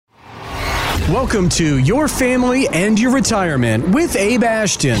Welcome to Your Family and Your Retirement with Abe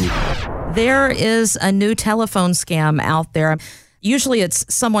Ashton. There is a new telephone scam out there. Usually it's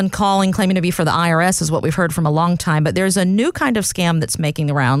someone calling, claiming to be for the IRS, is what we've heard from a long time. But there's a new kind of scam that's making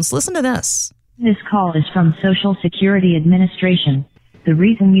the rounds. Listen to this. This call is from Social Security Administration. The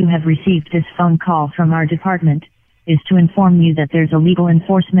reason you have received this phone call from our department is to inform you that there's a legal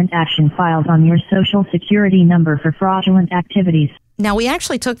enforcement action filed on your Social Security number for fraudulent activities. Now, we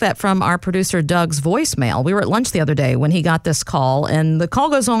actually took that from our producer Doug's voicemail. We were at lunch the other day when he got this call, and the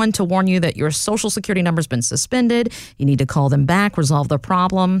call goes on to warn you that your Social Security number's been suspended. You need to call them back, resolve the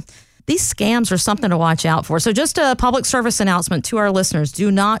problem. These scams are something to watch out for. So just a public service announcement to our listeners.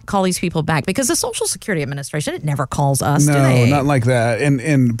 Do not call these people back because the Social Security Administration, it never calls us, do they? No, not like that.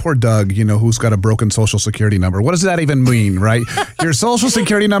 And poor Doug, who's got a broken Social Security number. What does that even mean, right? Your Social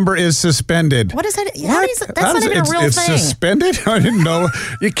Security number is suspended. What is that? That's not even a real it's thing. It's suspended? I didn't know.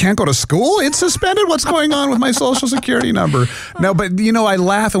 You can't go to school? It's suspended? What's going on with my Social Security number? No, but, I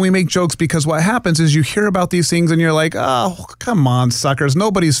laugh and we make jokes because what happens is you hear about these things and you're like, oh, come on, suckers.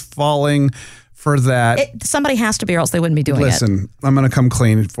 Nobody's falling for that. Somebody has to be or else they wouldn't be doing it. Listen, I'm going to come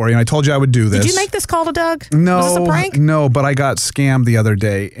clean for you. I told you I would do this. Did you make this call to Doug? No. Was this a prank? No, but I got scammed the other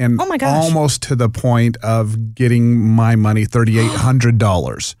day. And oh my gosh. Almost to the point of getting my money,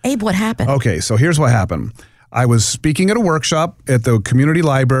 $3,800. Abe, what happened? Okay, so here's what happened. I was speaking at a workshop at the community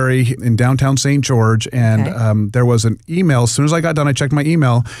library in downtown St. George, and there was an email. As soon as I got done, I checked my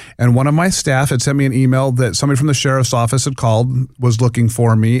email, and one of my staff had sent me an email that somebody from the sheriff's office had called, was looking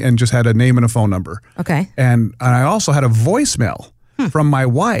for me, and just had a name and a phone number. Okay. And I also had a voicemail from my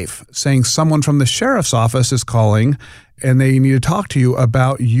wife saying someone from the sheriff's office is calling, and they need to talk to you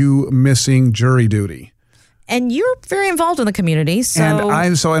about you missing jury duty. And you're very involved in the community, so...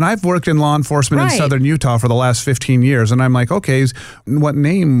 And I've worked in law enforcement in southern Utah for the last 15 years, and I'm like, okay, what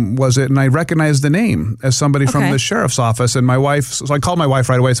name was it? And I recognized the name as somebody from the sheriff's office, and my wife... So I called my wife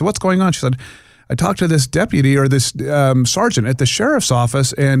right away. I said, what's going on? She said, I talked to this deputy or this sergeant at the sheriff's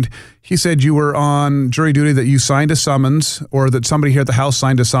office, and he said you were on jury duty, that you signed a summons, or that somebody here at the house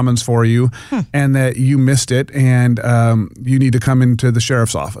signed a summons for you, and that you missed it, and you need to come into the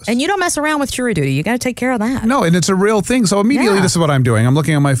sheriff's office. And you don't mess around with jury duty. You got to take care of that. No, and it's a real thing. So immediately this is what I'm doing. I'm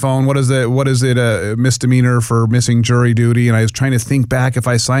looking on my phone. What is it, a misdemeanor for missing jury duty? And I was trying to think back if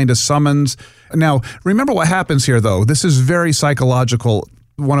I signed a summons. Now, remember what happens here, though. This is very psychological.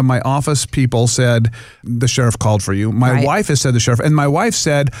 One of my office people said, the sheriff called for you. My wife has said the sheriff. And my wife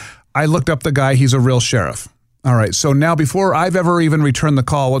said, I looked up the guy. He's a real sheriff. All right. So now before I've ever even returned the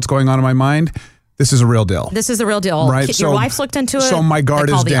call, what's going on in my mind? This is a real deal. This is a real deal. Right. Your wife's looked into it. So my guard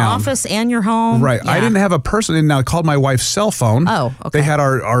is down. They called the office and your home. Right. Yeah. I didn't have a person in. Now I called my wife's cell phone. Oh, okay. They had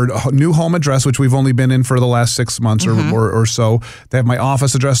our new home address, which we've only been in for the last 6 months or so. They have my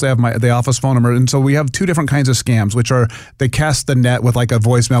office address. They have the office phone number. And so we have two different kinds of scams, which are they cast the net with like a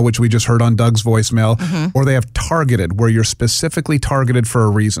voicemail, which we just heard on Doug's voicemail, or they have targeted, where you're specifically targeted for a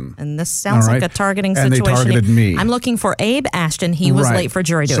reason. And this sounds like a targeting and situation. And they targeted me. I'm looking for Abe Ashton. He was late for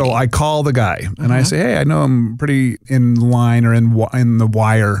jury duty. So I call the guy and I say, hey, I know I'm pretty in line or in the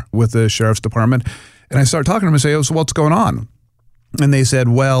wire with the sheriff's department. And I start talking to him and say, oh, so what's going on? And they said,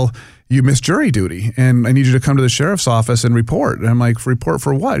 well, you missed jury duty and I need you to come to the sheriff's office and report. And I'm like, report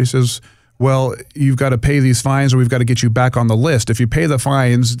for what? He says, well, you've got to pay these fines or we've got to get you back on the list. If you pay the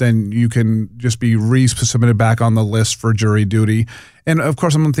fines, then you can just be resubmitted back on the list for jury duty. And of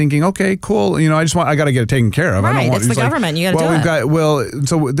course, I'm thinking, okay, cool. I got to get it taken care of. Right, I don't want, it's the government. You got to do it.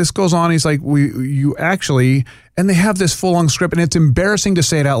 So this goes on. He's like, you actually, and they have this full-on script, and it's embarrassing to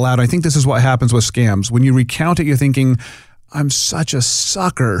say it out loud. I think this is what happens with scams. When you recount it, you're thinking, I'm such a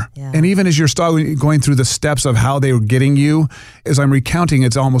sucker. Yeah. And even as you're going through the steps of how they were getting you, as I'm recounting,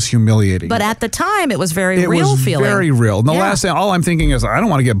 it's almost humiliating. But at the time, it was very real feeling. Very real. And the last thing, all I'm thinking is, I don't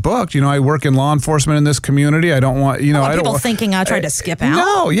want to get booked. I work in law enforcement in this community. I don't want, I don't want thinking I tried to skip out.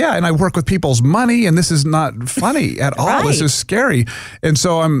 No, yeah. And I work with people's money, and this is not funny at all. This is scary. And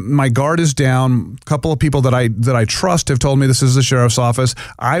so my guard is down. A couple of people that I trust have told me this is the sheriff's office.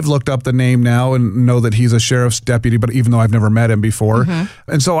 I've looked up the name now and know that he's a sheriff's deputy, but even though I've never met him before.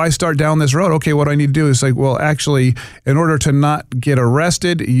 And so I start down this road. Okay, what I need to do is well, actually, in order to not get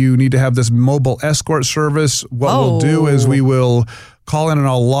arrested, you need to have this mobile escort service. What we'll do is we will call in and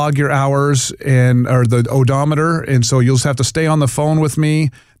I'll log your hours or the odometer. And so you'll just have to stay on the phone with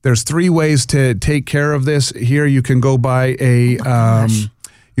me. There's 3 ways to take care of this. Here you can go buy a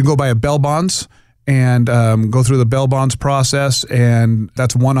bail bonds and go through the bail bonds process, and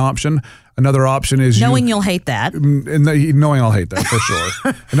that's one option. Another option is knowing you'll hate that. Knowing I'll hate that for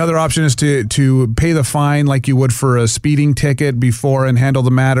sure. Another option is to pay the fine like you would for a speeding ticket before and handle the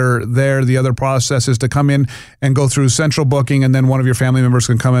matter there. The other process is to come in and go through central booking, and then one of your family members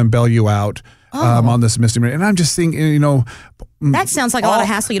can come and bail you out on this misdemeanor. And I'm just thinking, that sounds like a lot of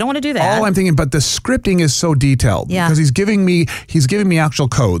hassle. You don't want to do that. All I'm thinking, but the scripting is so detailed because he's giving me actual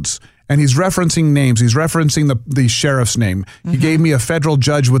codes. And he's referencing names. He's referencing the sheriff's name. He gave me a federal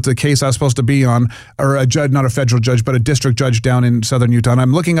judge with the case I was supposed to be on, or a judge, not a federal judge, but a district judge down in southern Utah. And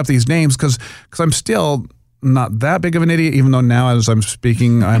I'm looking up these names because I'm still not that big of an idiot, even though now as I'm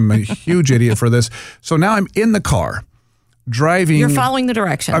speaking, I'm a huge idiot for this. So now I'm in the car. Driving. You're following the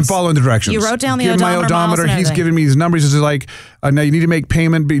directions. I'm following the directions. You wrote down the my odometer. He's giving me these numbers. He's like, now you need to make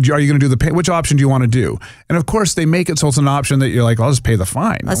payment. Are you going to do the pay? Which option do you want to do? And of course, they make it so it's an option that you're like, I'll just pay the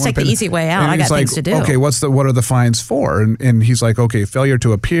fine. Let's take the easy way out. I got things to do. Okay, what are the fines for? And he's like, okay, failure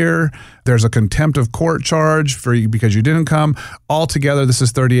to appear. There's a contempt of court charge because you didn't come. Altogether, this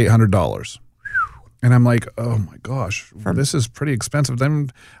is $3,800. And I'm like, oh my gosh, this is pretty expensive.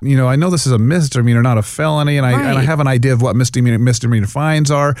 Then, I know this is a misdemeanor, not a felony, and I have an idea of what misdemeanor fines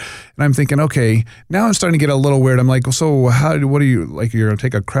are. And I'm thinking, okay, now I'm starting to get a little weird. I'm like, so what are you, like, you're going to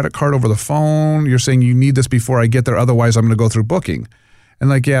take a credit card over the phone? You're saying you need this before I get there, otherwise I'm going to go through booking. And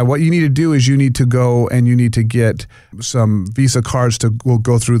like, yeah, what you need to do is you need to go and you need to get some Visa cards will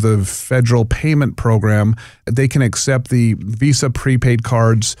go through the federal payment program. They can accept the Visa prepaid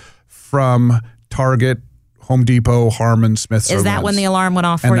cards from Target, Home Depot, Harmon, Smith's. Is that when the alarm went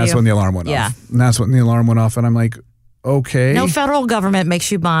off for you? And that's when the alarm went off. And that's when the alarm went off. And I'm like, okay. No federal government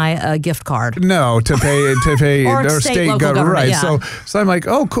makes you buy a gift card. No, to pay or state government, right. Yeah. So I'm like,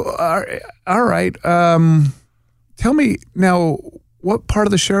 oh, cool. All right. Tell me now, what part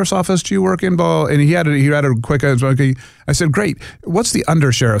of the sheriff's office do you work in? And he had a quick answer. Okay. I said, great. What's the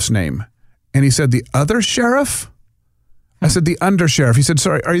undersheriff's name? And he said, the other sheriff? I said, the undersheriff. He said,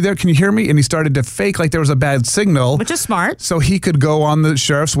 sorry, are you there? Can you hear me? And he started to fake like there was a bad signal. Which is smart. So he could go on the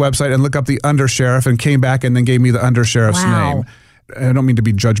sheriff's website and look up the undersheriff, and came back and then gave me the undersheriff's name. I don't mean to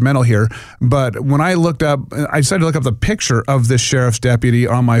be judgmental here, but when I decided to look up the picture of this sheriff's deputy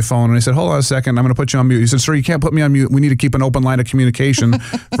on my phone, and I said, hold on a second, I'm going to put you on mute. He said, sir, you can't put me on mute. We need to keep an open line of communication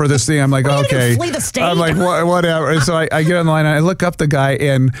for this thing. I'm like, okay. Flee the state? I'm like, whatever. And so I get on the line and I look up the guy,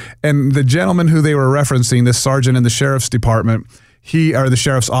 and the gentleman who they were referencing, this sergeant in the sheriff's department, or the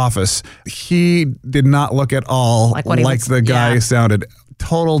sheriff's office, he did not look at all like the guy sounded.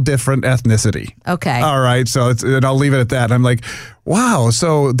 Total different ethnicity. Okay. All right. So and I'll leave it at that. I'm like, wow.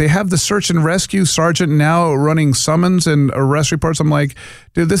 So they have the search and rescue sergeant now running summons and arrest reports. I'm like,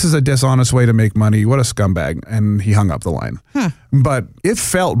 dude, this is a dishonest way to make money. What a scumbag. And he hung up the line. But it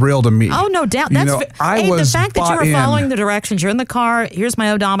felt real to me. Oh, no doubt. The fact that you were following the directions, you're in the car, here's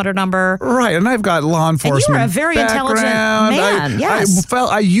my odometer number. Right. And I've got law enforcement. And you are a very intelligent man. Yes.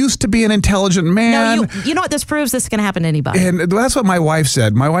 I used to be an intelligent man. No, you know what this proves? This can happen to anybody. And that's what my wife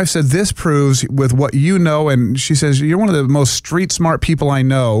said. My wife said, this proves with what you know. And she says, you're one of the most street smart people I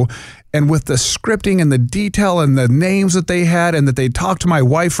know. And with the scripting and the detail and the names that they had, and that they talked to my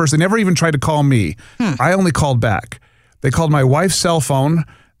wife first, they never even tried to call me. I only called back. They called my wife's cell phone.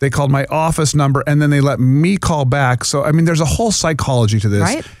 They called my office number, and then they let me call back. So, I mean, there's a whole psychology to this.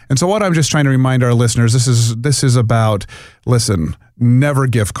 Right. And so what I'm just trying to remind our listeners, this is about, listen, never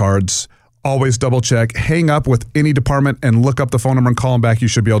gift cards. Always double check. Hang up with any department and look up the phone number and call them back. You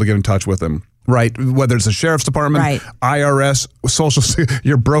should be able to get in touch with them. Right, whether it's the sheriff's department, IRS,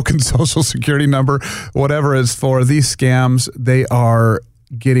 your broken social security number, whatever it's for. These scams, they are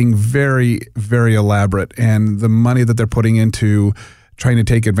getting very, very elaborate, and the money that they're putting into trying to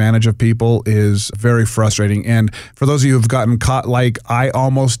take advantage of people is very frustrating. And for those of you who've gotten caught like I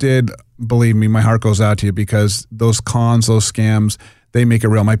almost did, believe me, my heart goes out to you, because those cons, those scams, they make it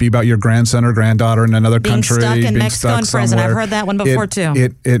real. It might be about your grandson or granddaughter in another country. Being stuck in Mexico in prison. I've heard that one before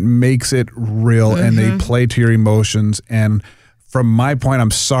too. It makes it real, and they play to your emotions. And from my point,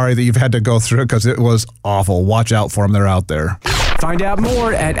 I'm sorry that you've had to go through it, because it was awful. Watch out for them. They're out there. Find out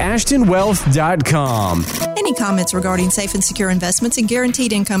more at AshtonWealth.com. Any comments regarding safe and secure investments and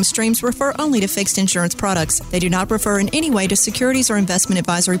guaranteed income streams refer only to fixed insurance products. They do not refer in any way to securities or investment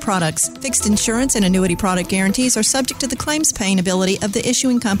advisory products. Fixed insurance and annuity product guarantees are subject to the claims paying ability of the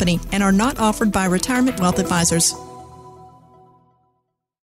issuing company and are not offered by Retirement Wealth Advisors.